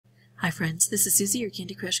Hi friends, this is Suzy, your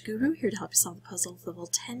Candy Crush Guru, here to help you solve the puzzle of level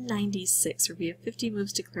 1096, where we have 50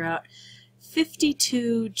 moves to clear out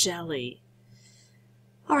 52 jelly.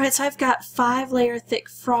 Alright, so I've got 5-layer thick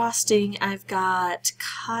frosting, I've got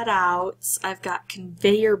cutouts, I've got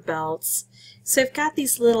conveyor belts, so I've got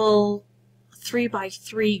these little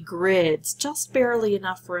 3x3 grids, just barely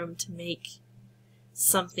enough room to make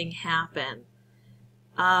something happen.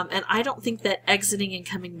 And I don't think that exiting and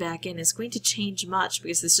coming back in is going to change much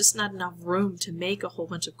because there's just not enough room to make a whole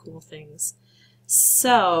bunch of cool things.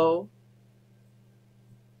 So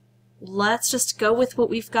let's just go with what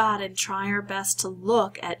we've got and try our best to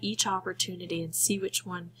look at each opportunity and see which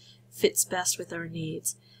one fits best with our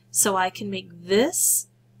needs. So I can make this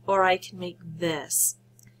or I can make this.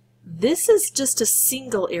 This is just a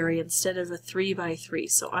single area instead of a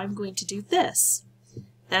 3x3, so I'm going to do this.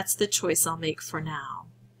 That's the choice I'll make for now.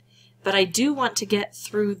 But I do want to get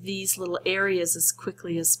through these little areas as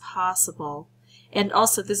quickly as possible. And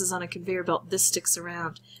also, this is on a conveyor belt, this sticks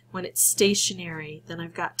around. When it's stationary, then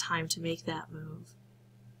I've got time to make that move.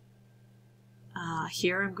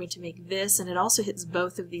 Here I'm going to make this, and it also hits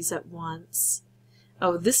both of these at once.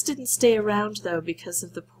 Oh, this didn't stay around though because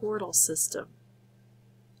of the portal system.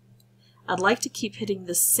 I'd like to keep hitting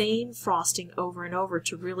the same frosting over and over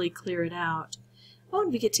to really clear it out. Oh,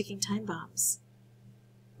 and we get ticking time bombs.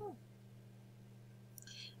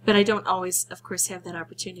 But I don't always, of course, have that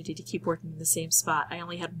opportunity to keep working in the same spot. I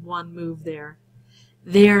only had one move there.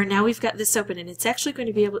 There, now we've got this open, and it's actually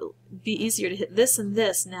going to be easier to hit this and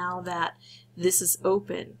this now that this is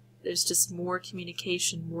open. There's just more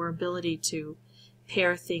communication, more ability to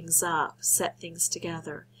pair things up, set things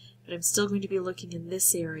together. But I'm still going to be looking in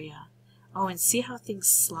this area. Oh, and see how things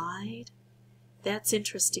slide? That's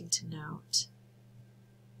interesting to note.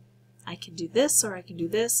 I can do this or I can do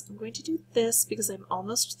this. I'm going to do this because I'm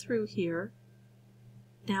almost through here.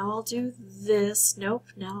 Now I'll do this. Nope,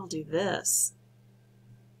 now I'll do this.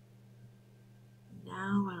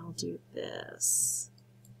 Now I'll do this.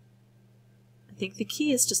 I think the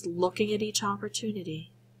key is just looking at each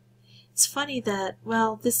opportunity. It's funny that,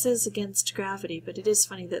 well, this is against gravity, but it is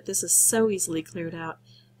funny that this is so easily cleared out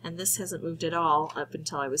and this hasn't moved at all up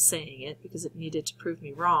until I was saying it because it needed to prove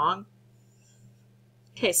me wrong.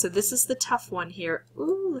 Okay, so this is the tough one here.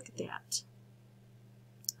 Ooh, look at that.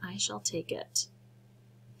 I shall take it.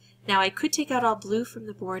 Now I could take out all blue from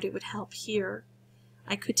the board. It would help here.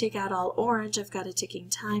 I could take out all orange. I've got a ticking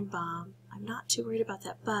time bomb. I'm not too worried about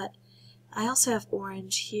that, but I also have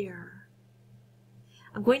orange here.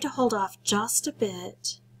 I'm going to hold off just a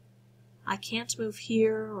bit. I can't move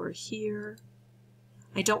here or here.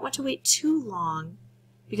 I don't want to wait too long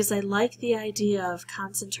because I like the idea of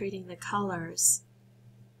concentrating the colors.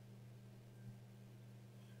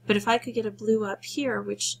 But if I could get a blue up here,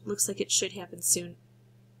 which looks like it should happen soon,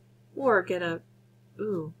 or get a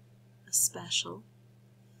special.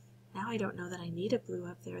 Now I don't know that I need a blue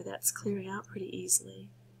up there. That's clearing out pretty easily.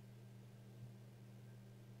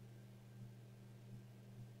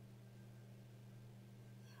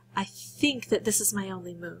 I think that this is my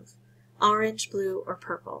only move. Orange, blue, or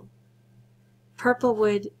purple. Purple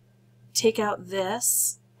would take out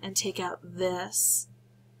this and take out this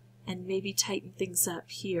and maybe tighten things up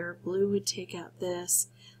here. Blue would take out this.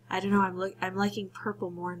 I don't know, I'm liking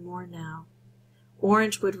purple more and more now.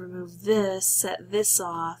 Orange would remove this, set this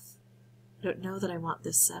off. I don't know that I want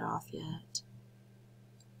this set off yet.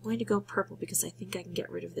 I'm going to go purple because I think I can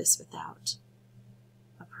get rid of this without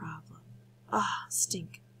a problem. Ah,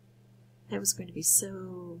 stink. That was going to be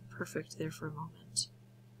so perfect there for a moment.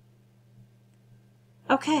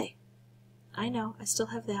 Okay. I know, I still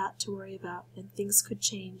have that to worry about, and things could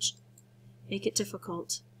change, make it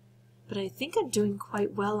difficult. But I think I'm doing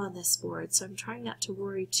quite well on this board, so I'm trying not to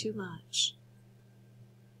worry too much.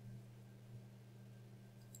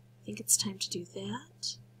 I think it's time to do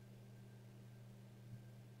that.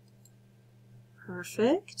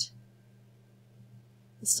 Perfect.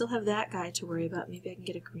 I still have that guy to worry about. Maybe I can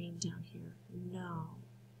get a green down here. No.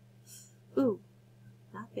 Ooh,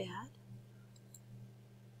 not bad.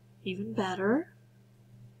 Even better.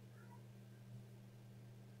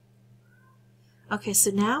 Okay,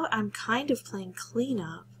 so now I'm kind of playing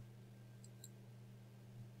cleanup.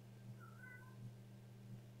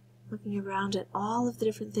 Looking around at all of the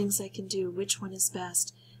different things I can do, which one is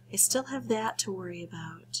best. I still have that to worry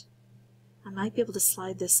about. I might be able to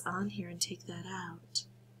slide this on here and take that out.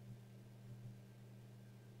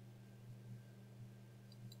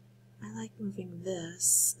 I like moving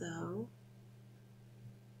this, though.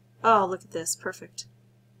 Oh, look at this. Perfect.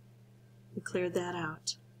 We cleared that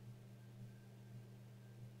out.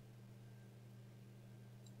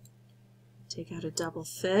 Take out a double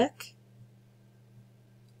thick.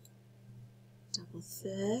 Double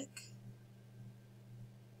thick.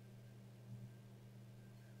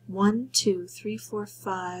 1, 2, 3, 4,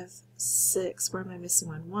 5, 6. Where am I missing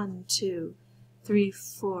one? 1, 2, 3,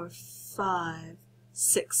 4, 5,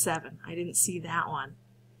 6, 7. I didn't see that one.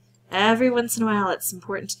 Every once in a while it's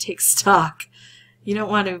important to take stock. You don't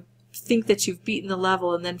want to think that you've beaten the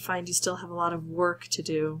level and then find you still have a lot of work to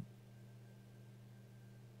do.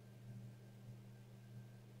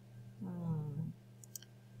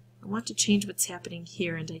 I want to change what's happening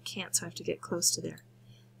here and I can't, so I have to get close to there.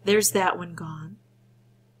 There's that one gone.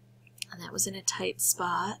 And that was in a tight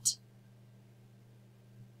spot.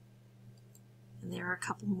 And there are a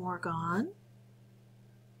couple more gone.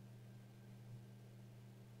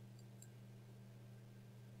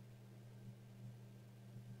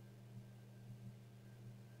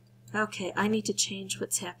 Okay, I need to change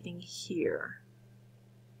what's happening here.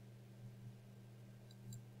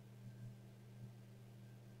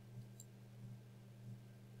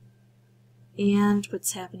 And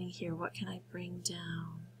what's happening here? What can I bring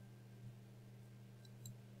down?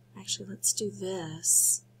 Actually, let's do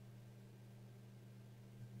this.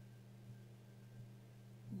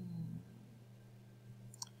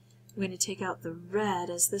 I'm going to take out the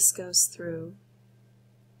red as this goes through.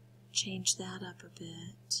 Change that up a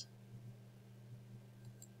bit.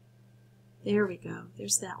 There we go.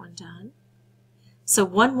 There's that one done. So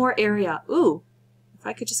one more area. Ooh, if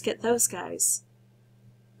I could just get those guys.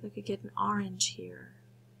 I could get an orange here.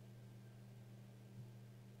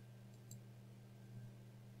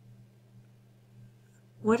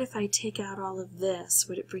 What if I take out all of this?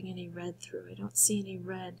 Would it bring any red through? I don't see any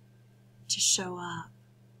red to show up.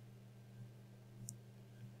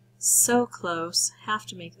 So close. Have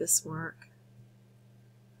to make this work.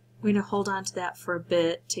 I'm going to hold on to that for a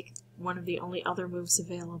bit. Take one of the only other moves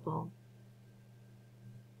available.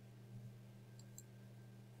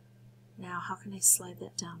 Now, how can I slide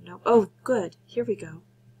that down? No. Oh, good. Here we go.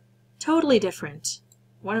 Totally different.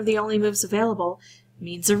 One of the only moves available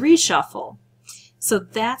means a reshuffle. So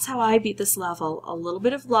that's how I beat this level. A little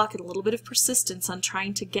bit of luck and a little bit of persistence on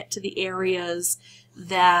trying to get to the areas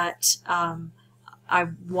that I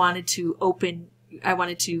wanted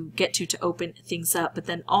to get to open things up, but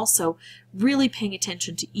then also really paying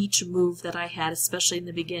attention to each move that I had, especially in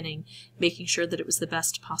the beginning, making sure that it was the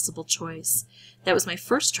best possible choice. That was my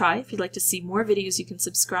first try. If you'd like to see more videos, you can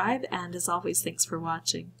subscribe, and as always, thanks for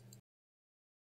watching.